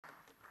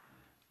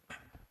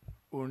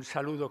Un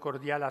saludo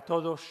cordial a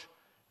todos.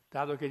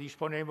 Dado que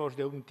disponemos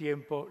de un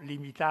tiempo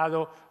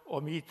limitado,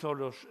 omito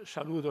los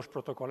saludos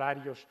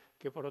protocolarios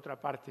que, por otra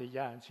parte,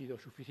 ya han sido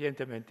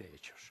suficientemente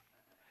hechos.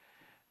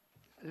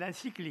 La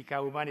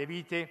encíclica Humanae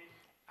Vitae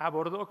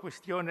abordó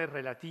cuestiones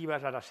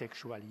relativas a la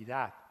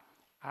sexualidad,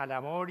 al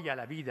amor y a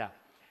la vida,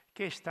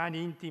 que están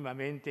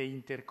íntimamente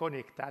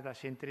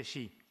interconectadas entre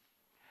sí.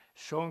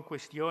 Son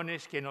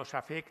cuestiones que nos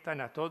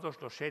afectan a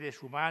todos los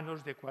seres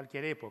humanos de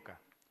cualquier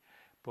época.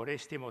 Por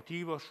este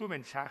motivo, su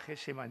mensaje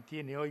se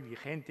mantiene hoy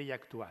vigente y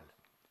actual.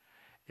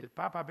 El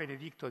Papa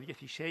Benedicto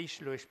XVI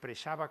lo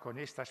expresaba con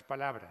estas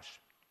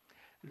palabras: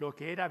 lo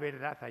que era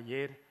verdad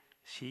ayer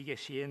sigue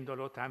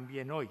siéndolo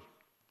también hoy.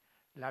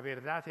 La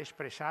verdad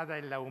expresada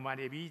en la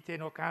Humanae Vitae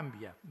no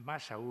cambia,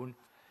 más aún,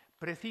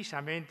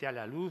 precisamente a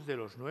la luz de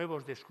los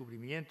nuevos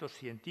descubrimientos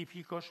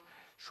científicos,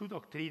 su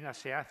doctrina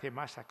se hace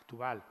más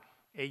actual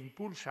e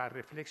impulsa a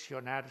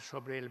reflexionar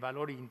sobre el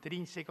valor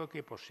intrínseco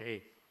que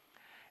posee.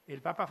 El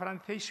Papa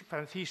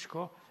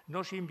Francisco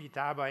nos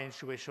invitaba en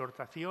su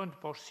exhortación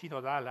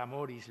postsinodal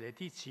Amoris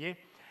Laetitia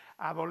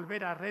a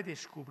volver a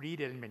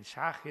redescubrir el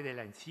mensaje de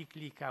la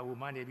encíclica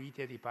Humanae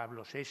Vitae de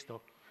Pablo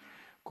VI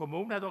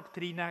como una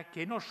doctrina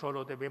que no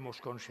solo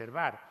debemos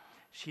conservar,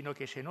 sino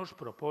que se nos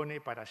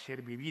propone para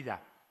ser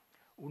vivida,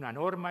 una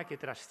norma que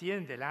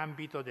trasciende el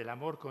ámbito del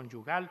amor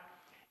conyugal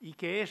y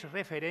que es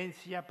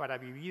referencia para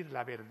vivir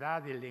la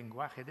verdad del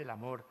lenguaje del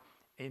amor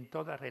en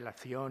toda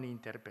relación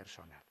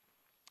interpersonal.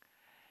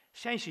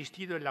 Se ha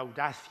insistido en la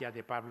audacia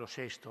de Pablo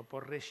VI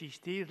por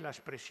resistir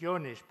las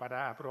presiones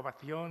para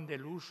aprobación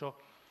del uso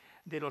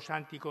de los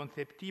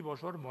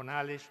anticonceptivos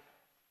hormonales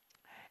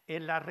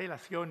en las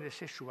relaciones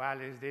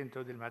sexuales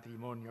dentro del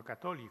matrimonio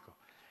católico.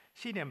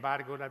 Sin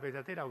embargo, la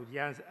verdadera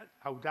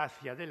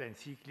audacia de la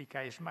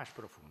encíclica es más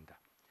profunda.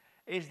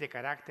 Es de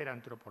carácter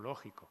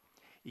antropológico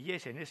y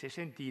es en ese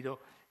sentido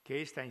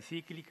que esta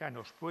encíclica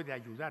nos puede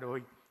ayudar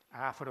hoy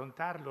a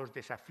afrontar los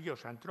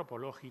desafíos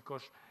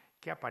antropológicos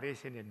que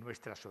aparecen en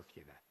nuestra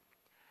sociedad.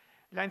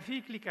 La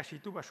encíclica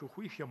sitúa su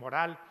juicio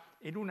moral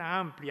en una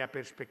amplia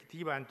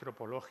perspectiva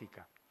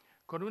antropológica,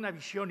 con una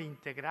visión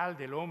integral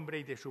del hombre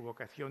y de su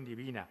vocación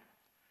divina.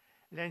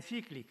 La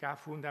encíclica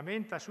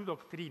fundamenta su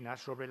doctrina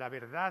sobre la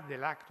verdad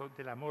del acto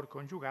del amor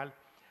conyugal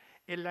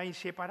en la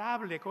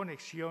inseparable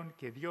conexión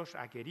que Dios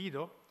ha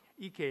querido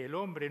y que el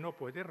hombre no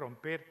puede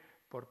romper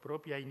por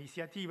propia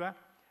iniciativa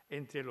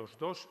entre los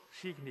dos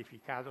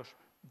significados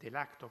del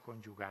acto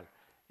conyugal: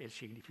 el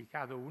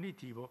significado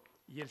unitivo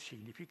y el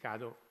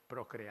significado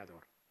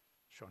procreador.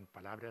 Son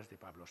palabras de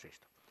Pablo VI.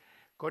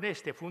 Con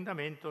este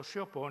fundamento se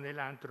opone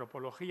la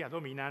antropología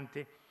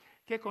dominante,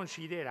 que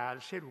considera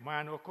al ser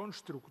humano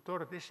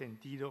constructor de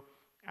sentido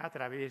a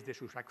través de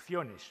sus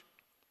acciones.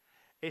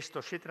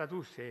 Esto se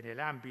traduce en el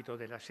ámbito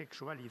de la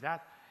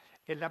sexualidad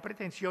en la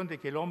pretensión de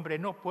que el hombre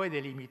no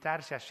puede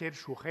limitarse a ser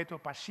sujeto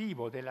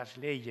pasivo de las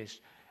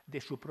leyes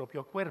de su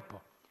propio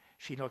cuerpo,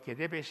 sino que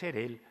debe ser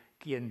él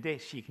quien dé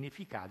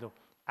significado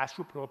a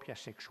su propia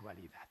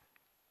sexualidad.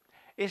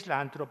 Es la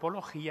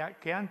antropología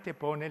que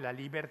antepone la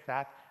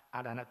libertad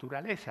a la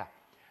naturaleza,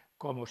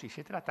 como si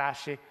se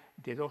tratase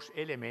de dos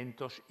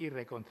elementos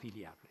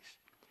irreconciliables.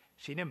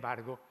 Sin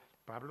embargo,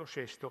 Pablo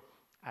VI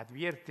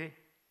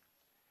advierte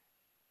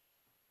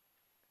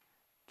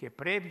que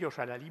previos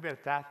a la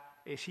libertad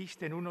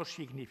existen unos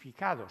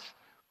significados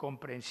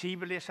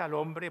comprensibles al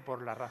hombre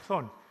por la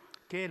razón,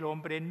 que el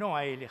hombre no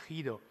ha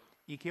elegido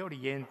y que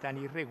orientan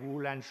y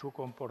regulan su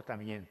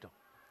comportamiento.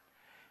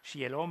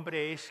 Si el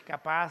hombre es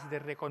capaz de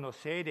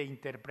reconocer e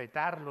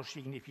interpretar los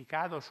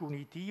significados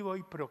unitivo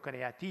y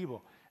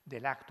procreativo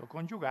del acto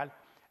conyugal,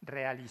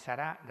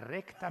 realizará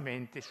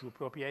rectamente su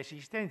propia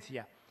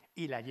existencia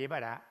y la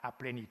llevará a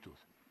plenitud.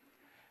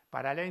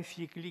 Para la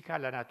encíclica,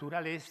 la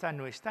naturaleza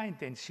no está en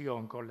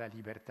tensión con la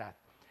libertad,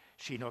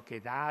 sino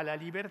que da a la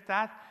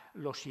libertad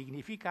los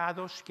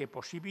significados que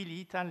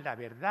posibilitan la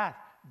verdad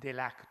del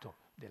acto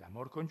del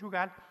amor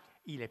conyugal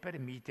y le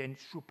permiten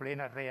su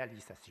plena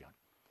realización.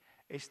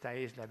 Esta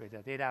es la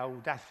verdadera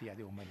audacia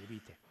de Humanae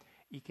Vitae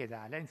y que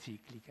da a la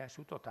encíclica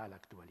su total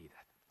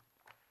actualidad.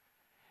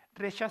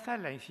 Rechazar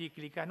la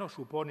encíclica no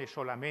supone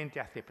solamente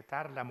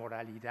aceptar la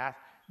moralidad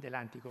de la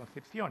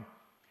anticoncepción,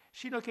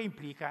 sino que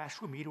implica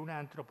asumir una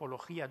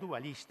antropología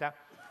dualista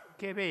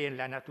que ve en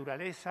la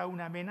naturaleza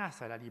una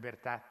amenaza a la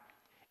libertad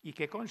y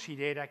que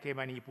considera que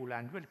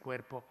manipulando el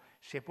cuerpo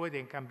se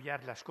pueden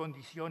cambiar las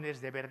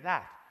condiciones de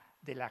verdad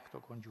del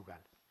acto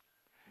conyugal.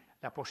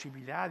 La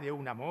posibilidad de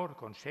un amor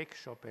con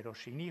sexo pero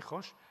sin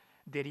hijos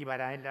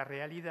derivará en la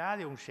realidad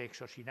de un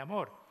sexo sin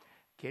amor,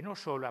 que no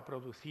solo ha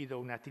producido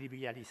una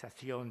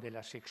trivialización de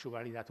la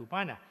sexualidad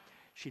humana,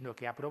 sino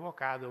que ha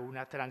provocado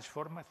una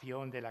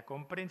transformación de la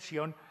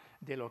comprensión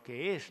de lo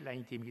que es la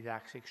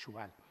intimidad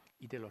sexual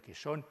y de lo que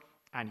son,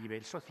 a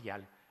nivel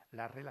social,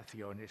 las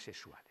relaciones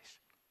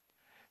sexuales.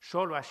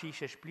 Solo así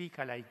se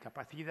explica la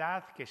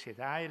incapacidad que se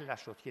da en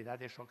las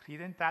sociedades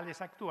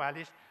occidentales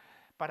actuales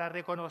para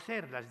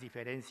reconocer las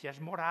diferencias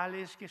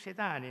morales que se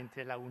dan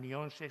entre la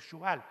unión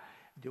sexual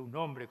de un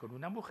hombre con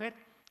una mujer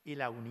y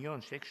la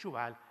unión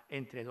sexual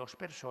entre dos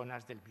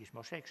personas del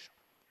mismo sexo.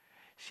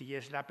 Si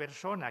es la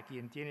persona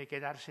quien tiene que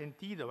dar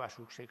sentido a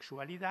su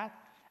sexualidad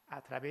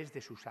a través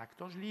de sus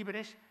actos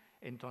libres,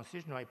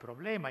 entonces no hay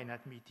problema en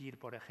admitir,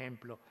 por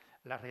ejemplo,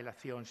 la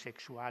relación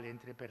sexual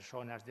entre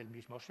personas del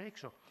mismo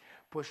sexo,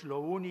 pues lo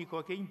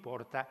único que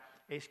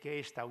importa es que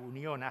esta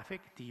unión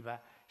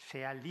afectiva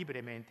sea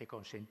libremente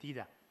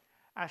consentida.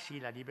 Así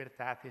la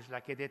libertad es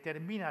la que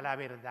determina la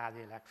verdad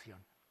de la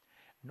acción.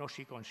 No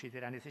se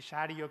considera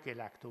necesario que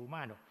el acto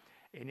humano,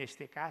 en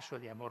este caso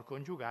de amor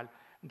conyugal,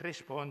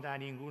 responda a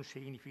ningún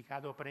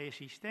significado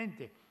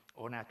preexistente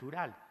o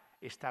natural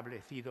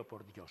establecido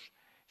por Dios,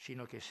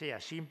 sino que sea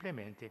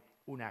simplemente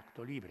un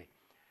acto libre.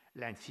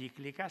 La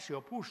encíclica se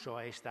opuso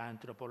a esta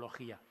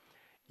antropología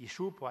y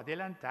supo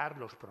adelantar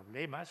los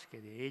problemas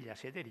que de ella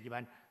se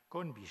derivan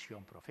con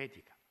visión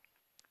profética.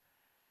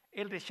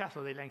 El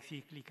rechazo de la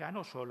encíclica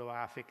no solo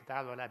ha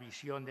afectado a la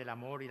visión del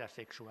amor y la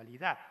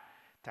sexualidad,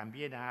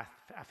 también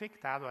ha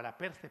afectado a la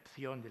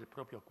percepción del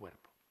propio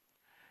cuerpo.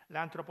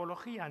 La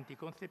antropología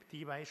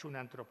anticonceptiva es una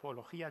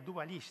antropología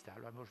dualista,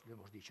 lo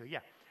hemos dicho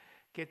ya,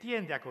 que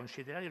tiende a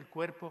considerar el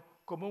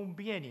cuerpo como un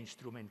bien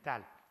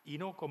instrumental y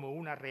no como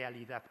una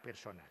realidad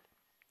personal.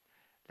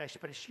 La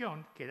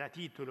expresión que da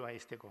título a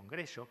este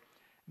congreso,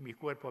 "Mi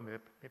cuerpo me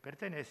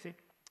pertenece",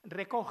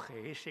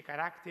 recoge ese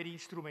carácter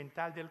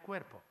instrumental del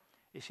cuerpo,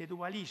 ese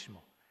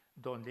dualismo,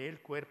 donde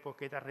el cuerpo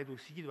queda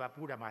reducido a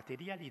pura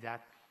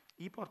materialidad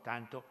y, por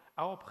tanto,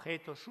 a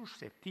objeto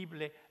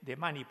susceptible de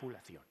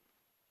manipulación.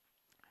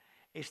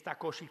 Esta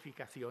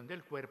cosificación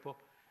del cuerpo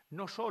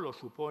no solo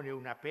supone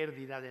una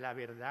pérdida de la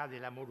verdad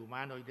del amor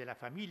humano y de la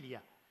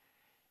familia,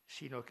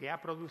 sino que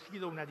ha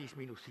producido una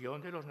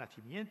disminución de los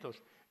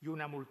nacimientos y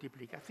una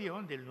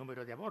multiplicación del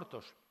número de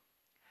abortos.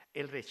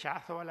 El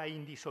rechazo a la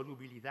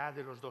indisolubilidad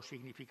de los dos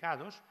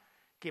significados,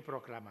 que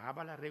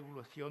proclamaba la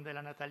regulación de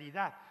la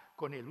natalidad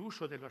con el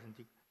uso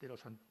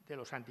de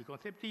los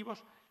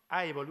anticonceptivos,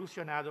 ha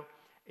evolucionado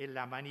en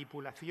la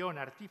manipulación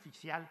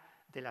artificial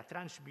de la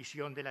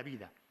transmisión de la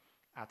vida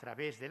a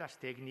través de las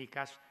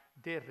técnicas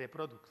de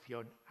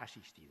reproducción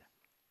asistida.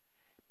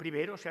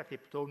 Primero se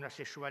aceptó una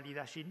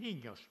sexualidad sin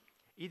niños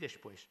y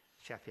después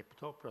se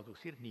aceptó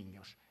producir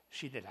niños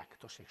sin el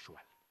acto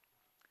sexual.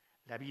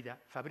 La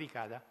vida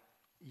fabricada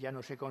ya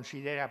no se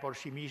considera por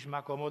sí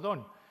misma como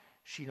don,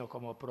 sino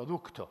como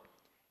producto,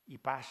 y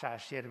pasa a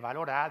ser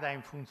valorada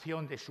en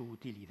función de su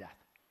utilidad.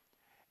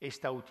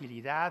 Esta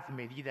utilidad,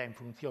 medida en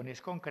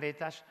funciones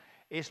concretas,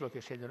 es lo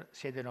que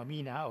se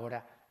denomina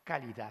ahora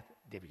calidad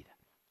de vida.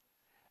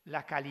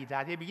 La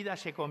calidad de vida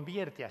se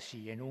convierte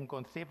así en un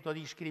concepto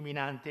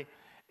discriminante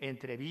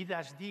entre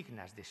vidas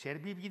dignas de ser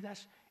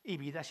vividas y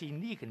vidas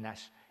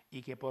indignas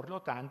y que por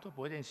lo tanto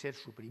pueden ser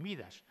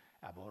suprimidas,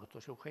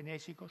 abortos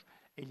eugenésicos,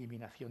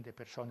 eliminación de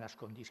personas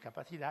con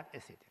discapacidad,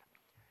 etc.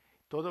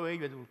 Todo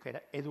ello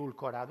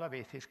edulcorado a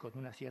veces con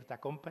una cierta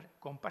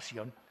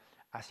compasión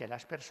hacia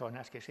las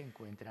personas que se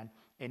encuentran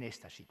en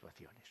estas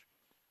situaciones.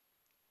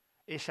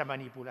 Esa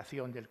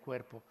manipulación del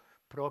cuerpo,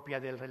 propia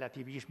del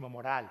relativismo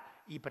moral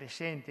y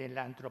presente en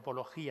la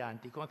antropología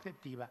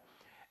anticonceptiva,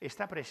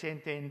 está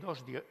presente en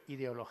dos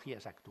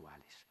ideologías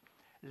actuales,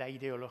 la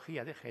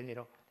ideología de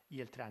género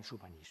y el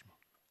transhumanismo.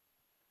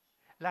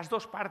 Las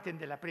dos parten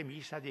de la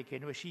premisa de que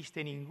no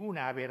existe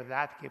ninguna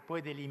verdad que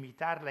puede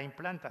limitar la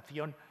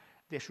implantación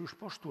de sus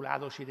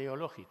postulados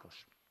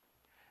ideológicos.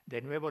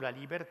 De nuevo, la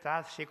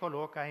libertad se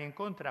coloca en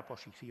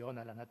contraposición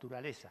a la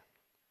naturaleza.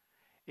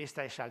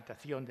 Esta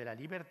exaltación de la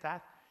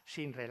libertad,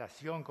 sin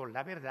relación con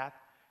la verdad,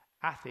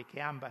 hace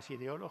que ambas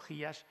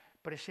ideologías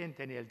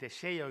presenten el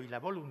deseo y la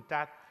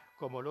voluntad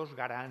como los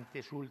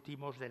garantes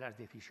últimos de las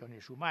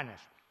decisiones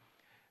humanas.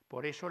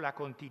 Por eso la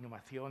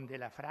continuación de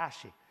la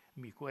frase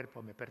 "mi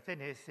cuerpo me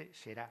pertenece"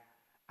 será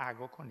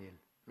 "hago con él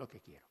lo que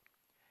quiero".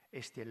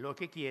 Este "lo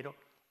que quiero"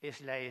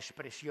 es la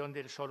expresión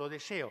del solo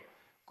deseo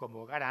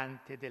como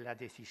garante de la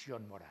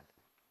decisión moral.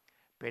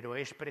 Pero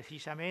es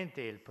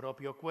precisamente el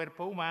propio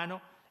cuerpo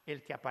humano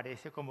el que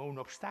aparece como un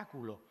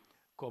obstáculo,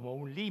 como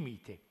un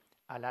límite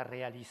a la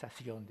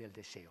realización del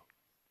deseo.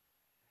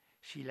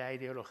 Si la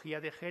ideología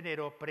de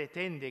género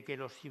pretende que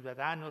los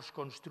ciudadanos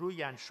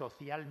construyan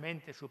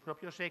socialmente su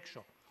propio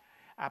sexo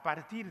a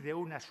partir de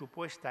una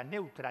supuesta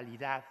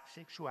neutralidad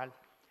sexual,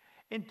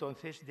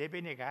 entonces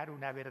debe negar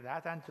una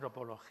verdad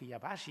antropología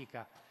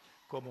básica,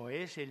 como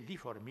es el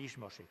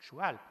dimorfismo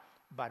sexual,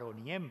 varón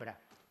y hembra,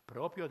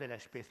 propio de la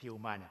especie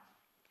humana.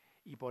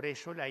 Y por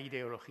eso la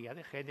ideología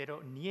de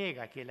género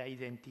niega que la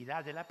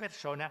identidad de la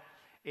persona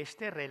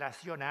esté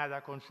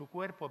relacionada con su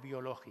cuerpo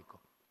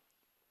biológico.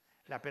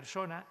 La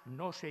persona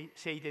no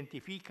se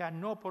identifica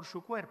no por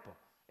su cuerpo,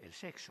 el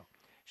sexo,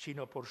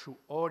 sino por su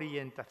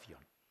orientación.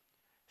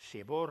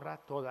 Se borra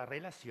toda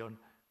relación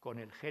con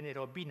el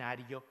género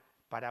binario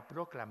para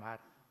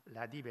proclamar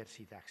la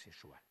diversidad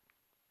sexual.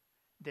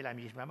 De la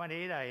misma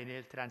manera, en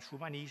el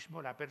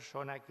transhumanismo, la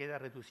persona queda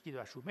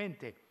reducida a su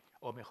mente,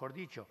 o mejor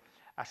dicho,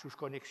 a sus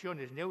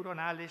conexiones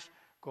neuronales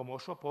como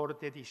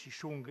soporte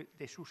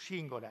de su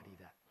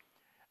singularidad.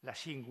 La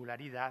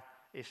singularidad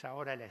es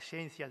ahora la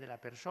esencia de la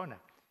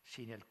persona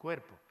sin el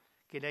cuerpo,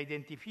 que la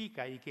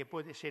identifica y que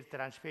puede ser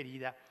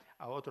transferida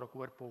a otro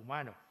cuerpo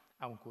humano,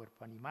 a un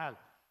cuerpo animal,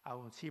 a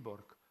un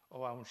cyborg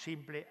o a un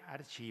simple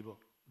archivo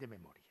de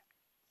memoria.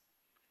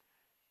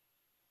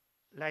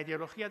 La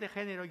ideología de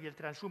género y el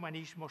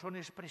transhumanismo son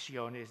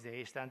expresiones de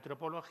esta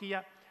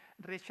antropología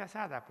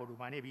rechazada por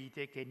Humanae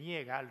Vitae, que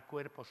niega al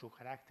cuerpo su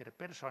carácter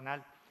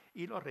personal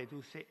y lo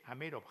reduce a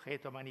mero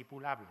objeto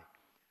manipulable.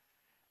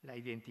 La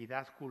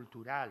identidad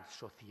cultural,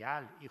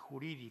 social y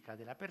jurídica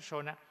de la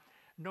persona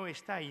no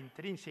está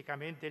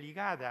intrínsecamente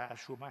ligada a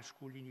su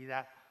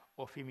masculinidad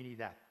o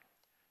feminidad.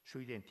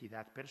 Su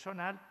identidad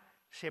personal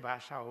se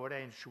basa ahora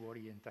en su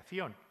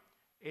orientación,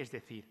 es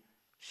decir,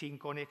 sin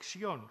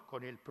conexión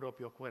con el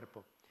propio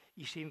cuerpo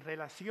y sin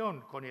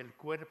relación con el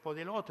cuerpo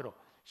del otro,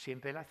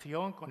 sin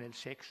relación con el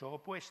sexo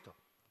opuesto.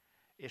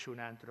 Es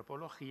una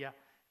antropología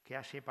que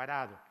ha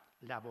separado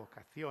la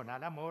vocación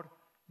al amor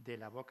de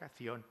la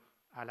vocación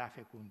a la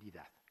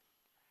fecundidad.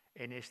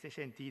 En este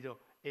sentido,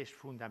 es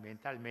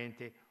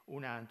fundamentalmente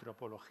una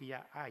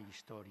antropología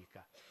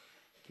ahistórica,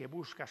 que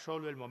busca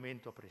solo el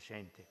momento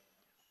presente,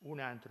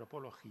 una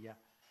antropología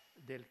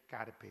del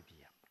carpe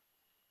diem.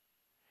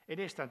 En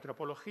esta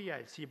antropología,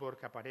 el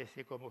cyborg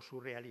aparece como su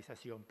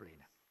realización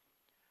plena.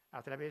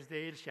 A través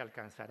de él se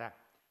alcanzará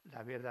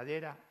la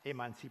verdadera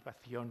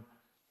emancipación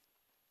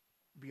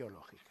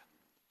biológica,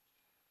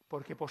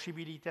 porque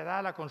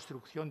posibilitará la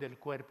construcción del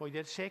cuerpo y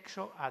del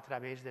sexo a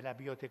través de la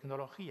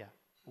biotecnología.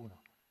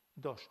 1.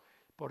 2.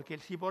 Porque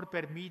el cyborg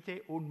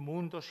permite un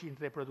mundo sin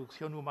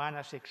reproducción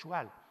humana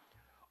sexual,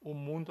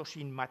 un mundo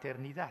sin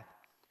maternidad,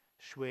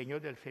 sueño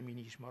del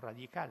feminismo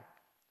radical.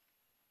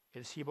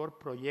 El cyborg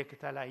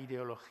proyecta la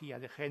ideología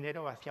de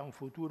género hacia un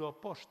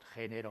futuro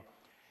postgénero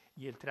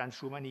y el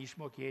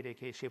transhumanismo quiere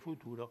que ese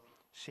futuro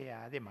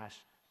sea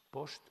además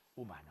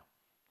posthumano.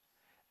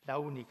 La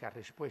única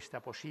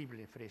respuesta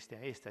posible frente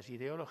a estas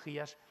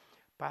ideologías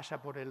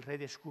pasa por el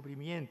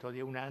redescubrimiento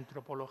de una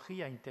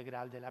antropología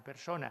integral de la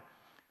persona,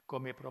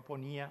 como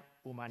proponía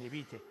Humanae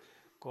Vitae,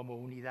 como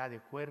unidad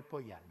de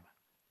cuerpo y alma.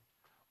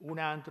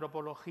 Una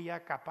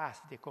antropología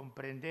capaz de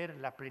comprender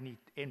la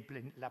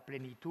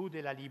plenitud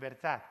de la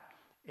libertad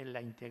en la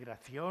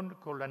integración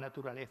con la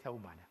naturaleza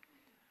humana.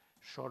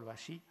 Solo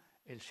así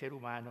el ser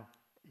humano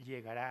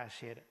llegará a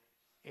ser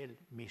él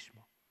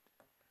mismo.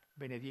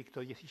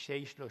 Benedicto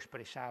XVI lo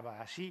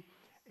expresaba así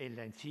en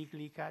la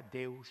encíclica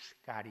Deus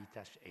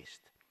Caritas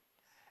Est.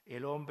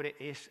 El hombre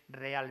es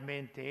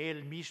realmente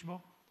él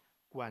mismo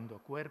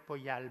cuando cuerpo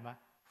y alma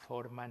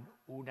forman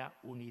una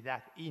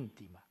unidad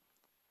íntima.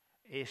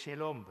 Es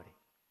el hombre,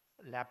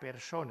 la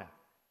persona,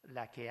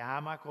 la que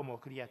ama como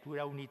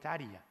criatura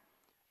unitaria,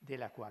 de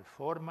la cual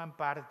forman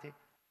parte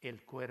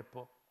el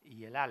cuerpo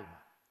y el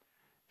alma.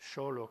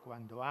 Solo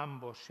cuando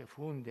ambos se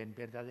funden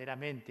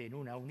verdaderamente en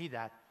una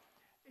unidad,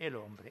 el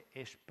hombre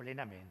es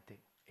plenamente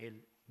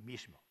él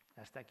mismo.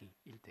 Hasta aquí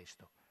el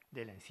texto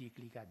de la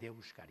encíclica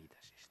Deus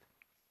Caritas Est.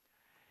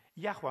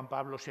 Ya Juan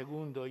Pablo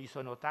II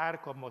hizo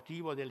notar, con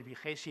motivo del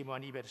 20º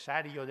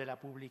aniversario de la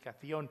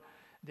publicación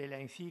de la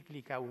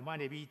encíclica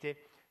Humanae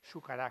Vitae,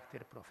 su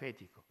carácter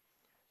profético.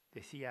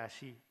 Decía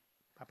así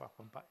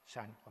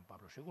San Juan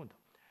Pablo II.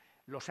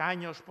 Los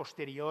años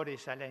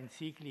posteriores a la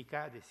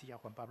encíclica, decía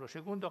Juan Pablo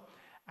II,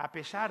 a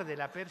pesar de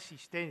la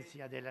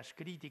persistencia de las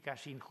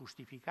críticas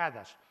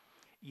injustificadas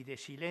y de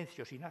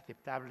silencios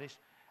inaceptables,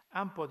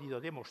 han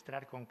podido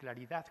demostrar con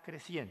claridad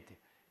creciente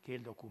que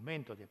el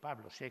documento de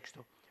Pablo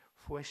VI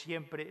fue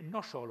siempre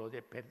no solo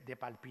de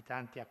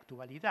palpitante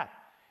actualidad,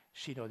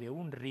 sino de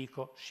un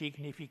rico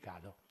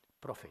significado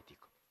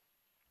profético.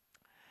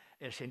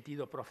 El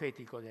sentido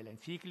profético de la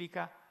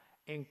encíclica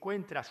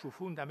encuentra su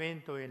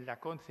fundamento en la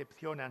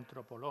concepción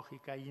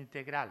antropológica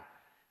integral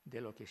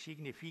de lo que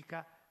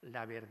significa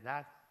la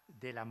verdad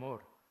del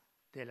amor,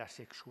 de la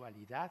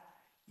sexualidad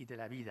y de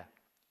la vida.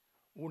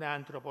 Una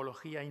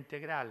antropología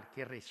integral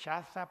que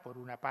rechaza, por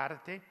una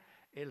parte,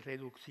 el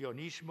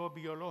reduccionismo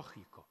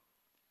biológico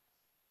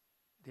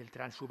del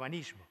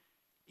transhumanismo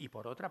y,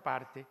 por otra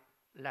parte,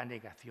 la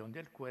negación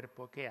del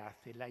cuerpo que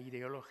hace la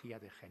ideología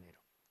de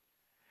género.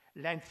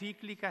 La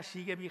encíclica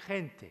sigue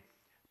vigente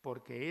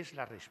porque es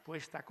la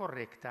respuesta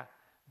correcta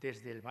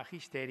desde el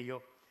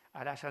magisterio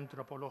a las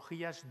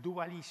antropologías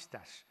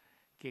dualistas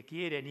que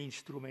quieren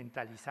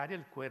instrumentalizar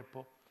el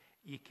cuerpo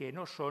y que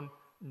no son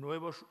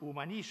nuevos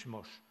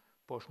humanismos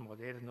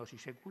posmodernos y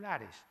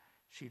seculares,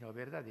 sino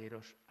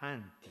verdaderos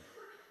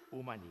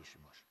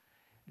antihumanismos.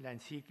 La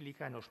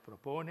encíclica nos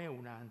propone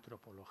una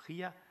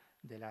antropología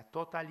de la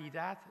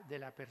totalidad de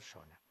la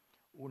persona,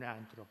 una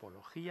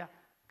antropología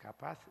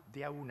capaz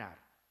de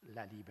aunar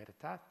la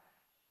libertad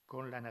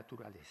con la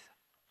naturaleza.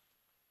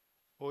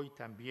 Hoy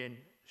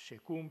también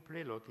se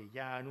cumple lo que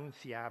ya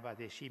anunciaba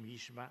de sí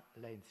misma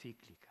la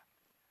encíclica.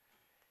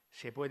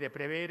 Se puede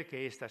prever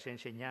que estas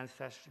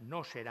enseñanzas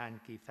no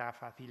serán quizá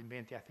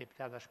fácilmente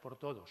aceptadas por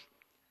todos.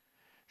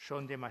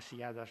 Son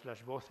demasiadas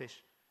las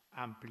voces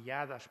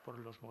ampliadas por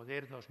los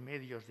modernos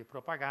medios de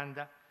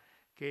propaganda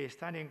que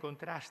están en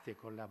contraste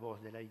con la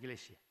voz de la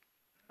Iglesia.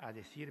 A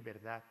decir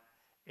verdad,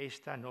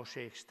 esta no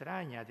se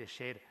extraña de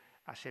ser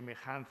a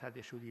semejanza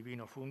de su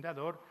divino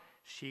fundador,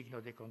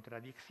 signo de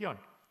contradicción,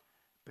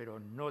 pero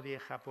no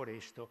deja por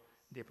esto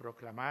de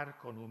proclamar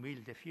con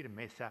humilde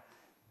firmeza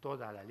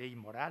toda la ley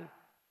moral,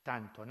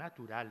 tanto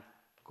natural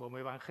como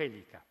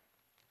evangélica.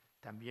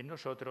 También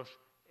nosotros,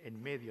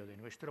 en medio de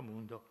nuestro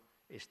mundo,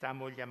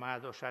 estamos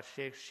llamados a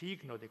ser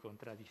signo de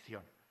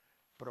contradicción,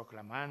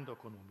 proclamando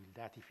con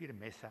humildad y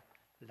firmeza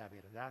la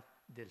verdad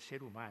del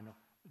ser humano,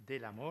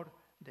 del amor,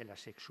 de la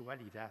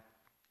sexualidad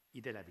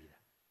y de la vida.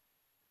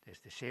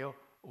 Les deseo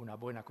una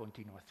buena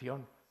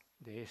continuación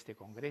de este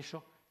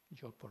Congreso.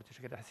 Yo, por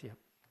desgracia,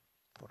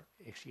 por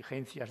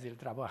exigencias del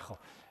trabajo,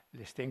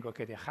 les tengo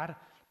que dejar,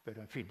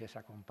 pero en fin, les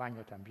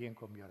acompaño también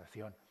con mi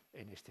oración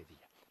en este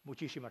día.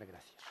 Muchísimas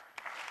gracias.